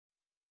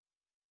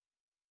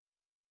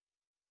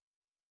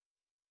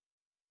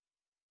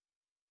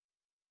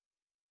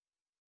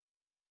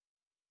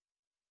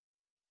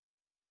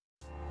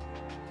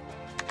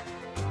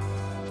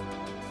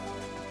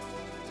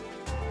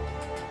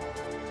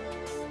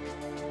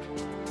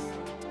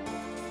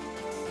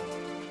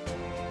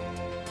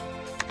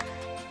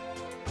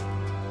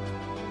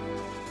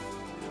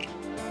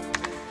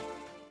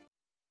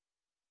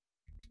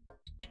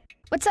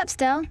What's up,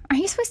 Stell? Are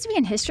you supposed to be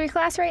in history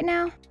class right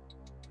now?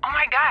 Oh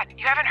my god,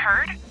 you haven't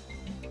heard?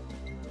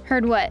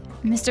 Heard what?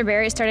 Mr.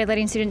 Barrett started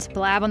letting students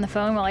blab on the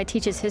phone while I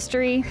teach his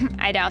history?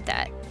 I doubt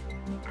that.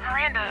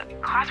 Miranda,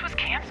 class was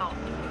canceled.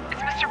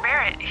 It's Mr.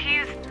 Barrett.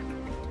 He's...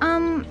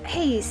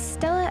 Hey,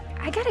 Stella,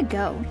 I gotta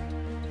go.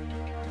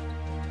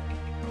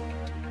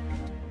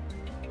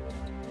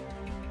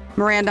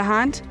 Miranda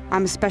Hunt,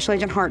 I'm Special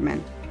Agent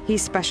Hartman.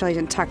 He's Special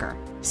Agent Tucker,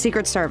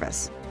 Secret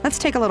Service. Let's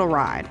take a little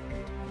ride.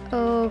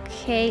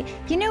 Okay,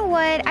 you know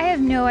what? I have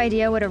no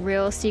idea what a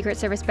real Secret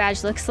Service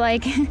badge looks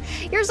like.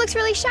 Yours looks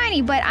really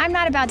shiny, but I'm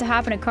not about to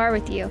hop in a car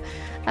with you.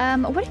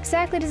 What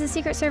exactly does the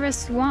Secret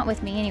Service want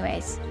with me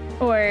anyways?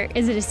 Or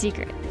is it a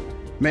secret?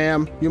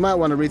 Ma'am, you might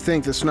want to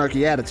rethink the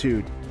snarky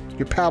attitude.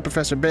 Your pal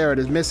Professor Barrett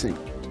is missing.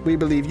 We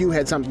believe you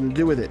had something to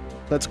do with it.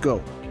 Let's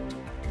go.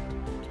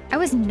 I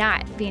was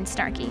not being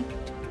snarky.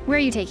 Where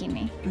are you taking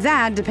me?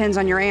 That depends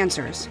on your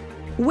answers.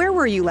 Where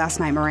were you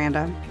last night,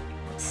 Miranda?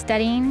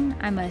 Studying.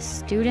 I'm a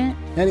student.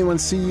 Anyone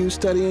see you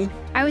studying?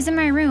 I was in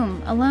my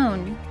room,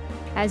 alone,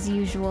 as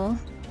usual.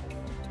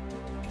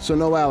 So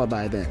no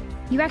alibi then.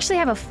 You actually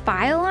have a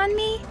file on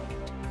me?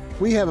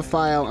 We have a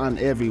file on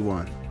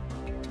everyone.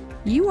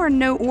 You are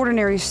no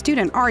ordinary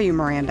student, are you,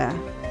 Miranda?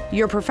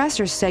 Your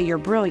professors say you're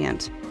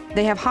brilliant.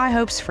 They have high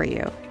hopes for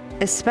you,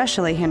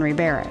 especially Henry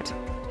Barrett.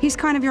 He's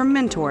kind of your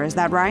mentor, is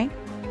that right?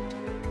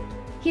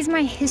 He's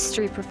my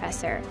history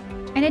professor,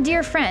 and a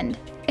dear friend.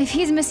 If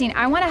he's missing,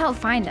 I want to help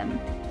find him.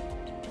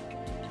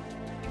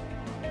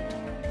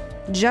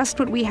 Just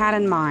what we had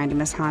in mind,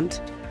 Miss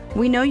Hunt.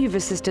 We know you've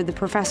assisted the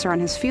professor on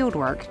his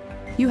fieldwork.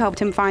 You helped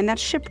him find that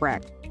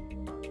shipwreck.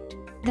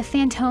 The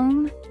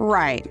Phantom?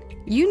 Right.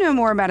 You know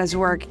more about his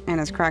work and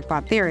his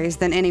crackpot theories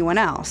than anyone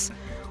else.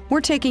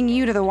 We're taking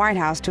you to the White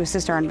House to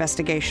assist our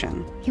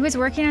investigation. He was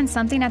working on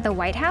something at the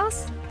White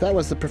House? That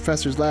was the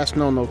professor's last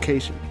known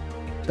location.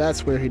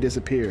 That's where he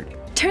disappeared.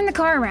 Turn the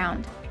car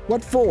around.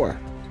 What for?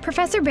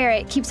 Professor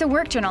Barrett keeps a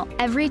work journal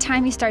every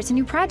time he starts a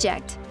new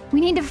project.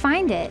 We need to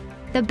find it.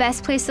 The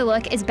best place to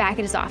look is back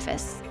at his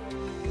office.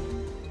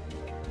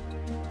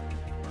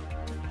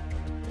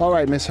 All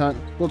right, Miss Hunt.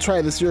 We'll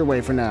try this your way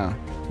for now.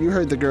 You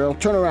heard the girl.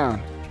 Turn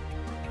around.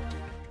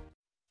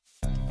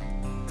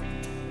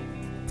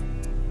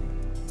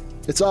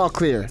 It's all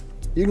clear.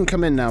 You can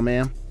come in now,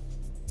 ma'am.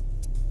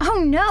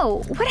 Oh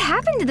no! What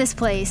happened to this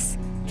place?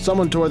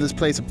 Someone tore this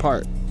place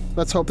apart.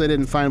 Let's hope they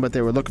didn't find what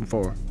they were looking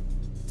for.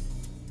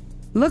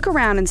 Look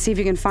around and see if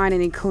you can find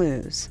any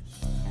clues.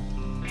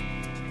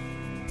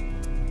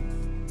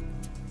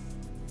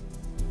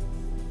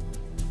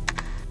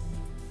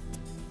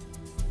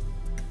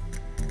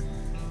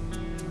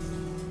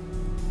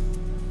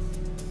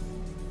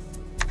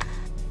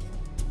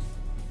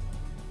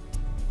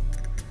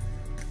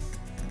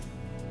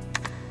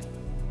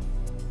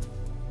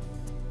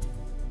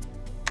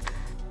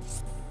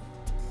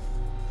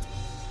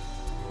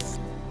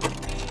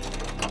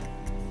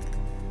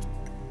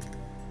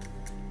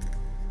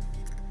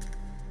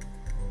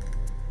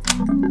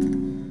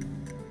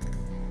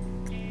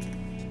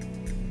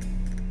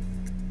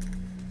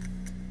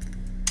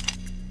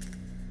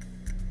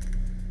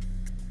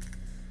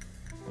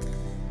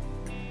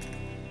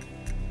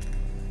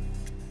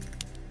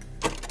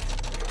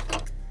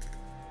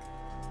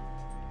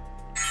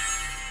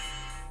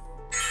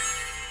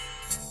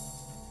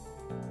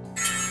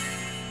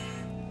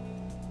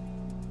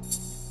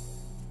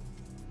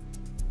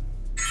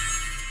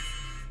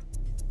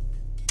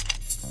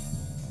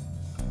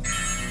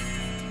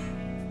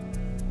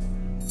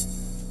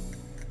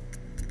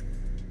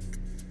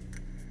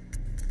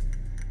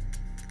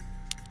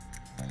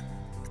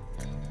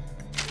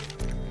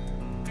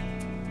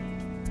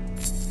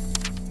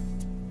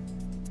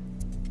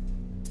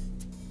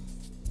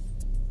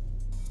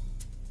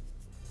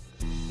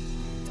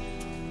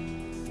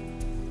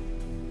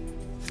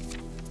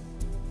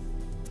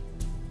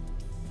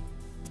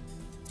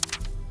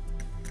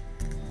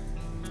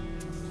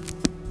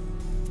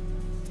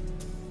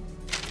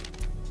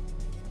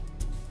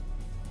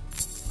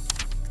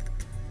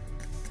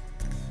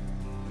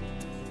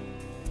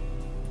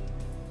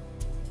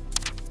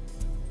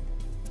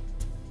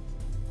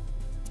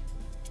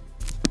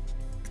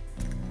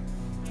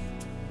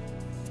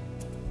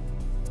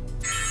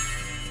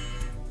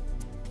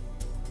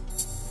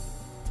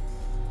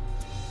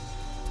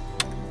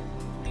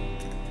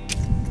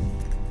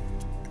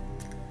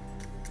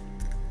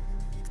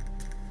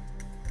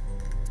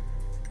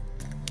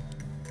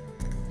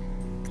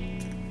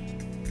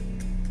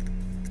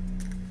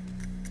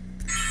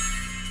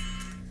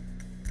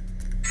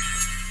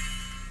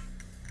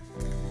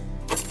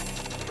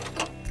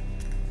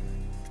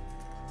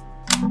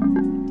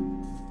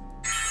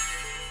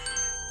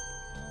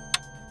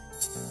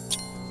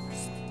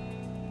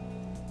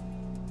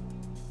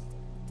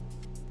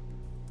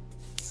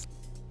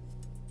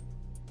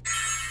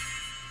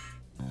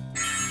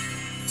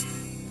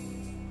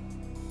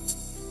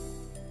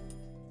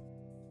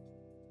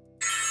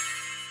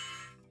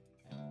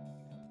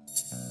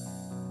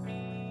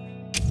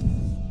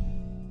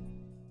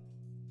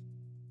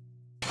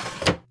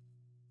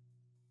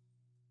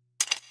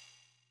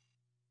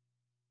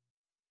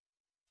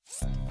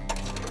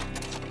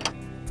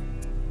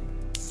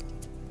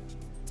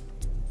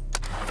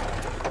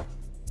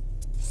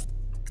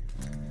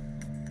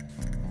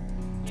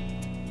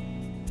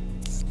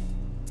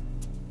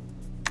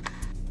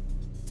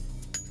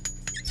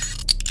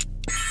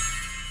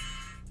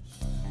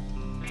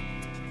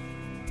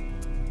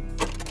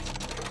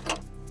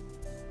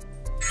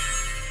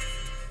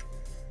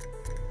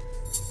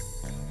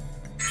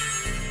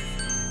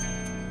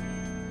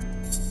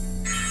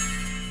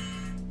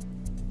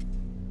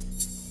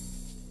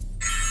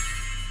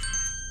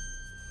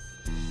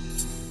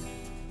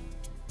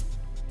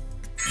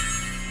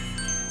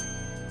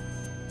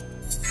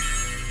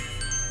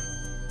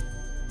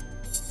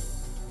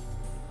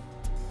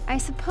 I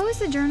suppose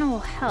the journal will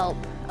help,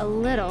 a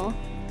little.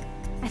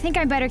 I think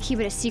I better keep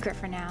it a secret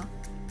for now.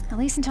 At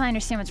least until I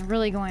understand what's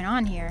really going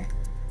on here.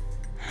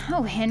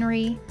 Oh,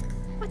 Henry.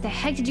 What the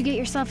heck did you get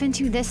yourself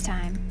into this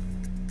time?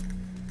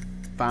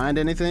 Find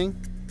anything?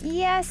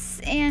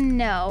 Yes and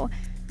no.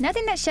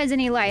 Nothing that sheds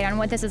any light on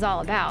what this is all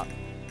about.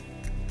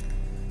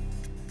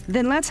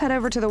 Then let's head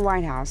over to the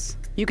White House.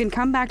 You can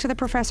come back to the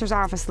professor's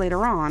office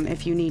later on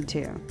if you need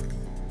to.